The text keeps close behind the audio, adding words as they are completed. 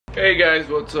Hey guys,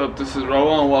 what's up? This is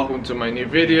Raul and welcome to my new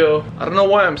video. I don't know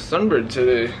why I'm sunburned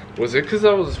today. Was it because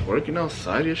I was working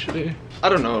outside yesterday? I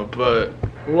don't know, but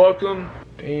welcome.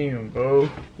 Damn, bro.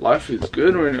 Life is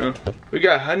good right now. We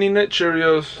got Honey Nut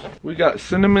Cheerios. We got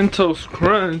Cinnamon Toast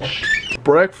Crunch.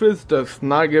 Breakfast does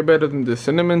not get better than the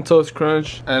Cinnamon Toast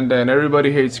Crunch. And then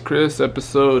Everybody Hates Chris,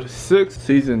 episode 6,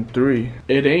 season 3.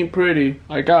 It ain't pretty.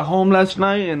 I got home last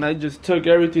night and I just took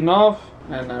everything off.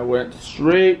 And I went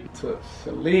straight to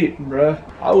sleep, bruh.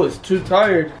 I was too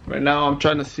tired. Right now, I'm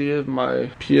trying to see if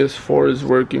my PS4 is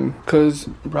working. Because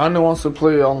Brandon wants to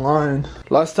play online.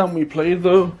 Last time we played,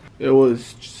 though, it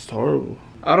was just horrible.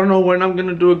 I don't know when I'm going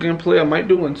to do a gameplay. I might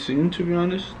do one soon, to be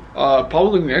honest.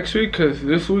 Probably next week, because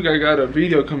this week I got a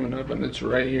video coming up, and it's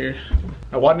right here.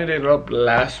 I wanted it up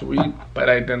last week, but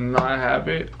I did not have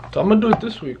it. So I'm going to do it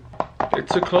this week.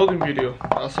 It's a clothing video.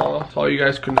 That's all you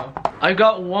guys can know. I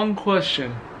got one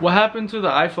question. What happened to the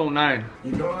iPhone 9?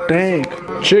 Dang.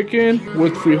 Chicken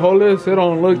with frijoles. It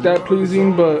don't look that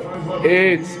pleasing, but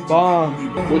it's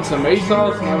bomb. With some A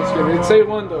sauce. No, I'm just kidding. It's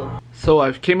A1 though. So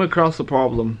I've came across a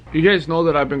problem. You guys know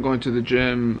that I've been going to the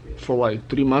gym for like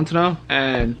 3 months now.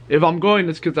 And if I'm going,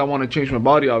 it's because I want to change my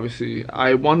body, obviously.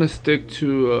 I want to stick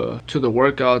to the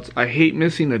workouts. I hate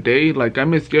missing a day. Like I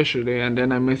missed yesterday and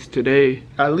then I missed today.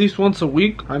 At least once a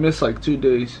week, I miss like 2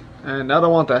 days. And I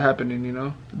don't want that happening, you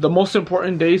know. The most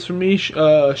important days for me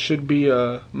should be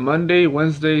Monday,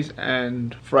 Wednesdays,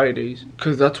 and Fridays.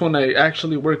 Because that's when I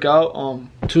actually work out.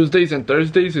 Tuesdays and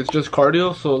Thursdays, it's just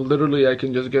cardio. So literally I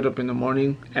can just get up in the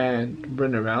morning and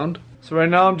run around. So right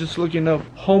now I'm just looking up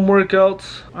home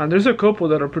workouts. And there's a couple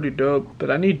that are pretty dope.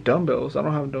 But I need dumbbells. I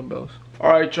don't have dumbbells.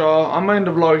 Alright y'all, I'm gonna end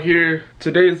the vlog here.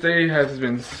 Today's day has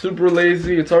been super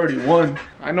lazy. It's already 1.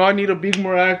 I know I need to be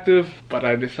more active, but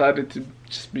I decided to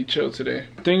just be chill today.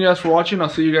 Thank you guys for watching. I'll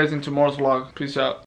see you guys in tomorrow's vlog. Peace out.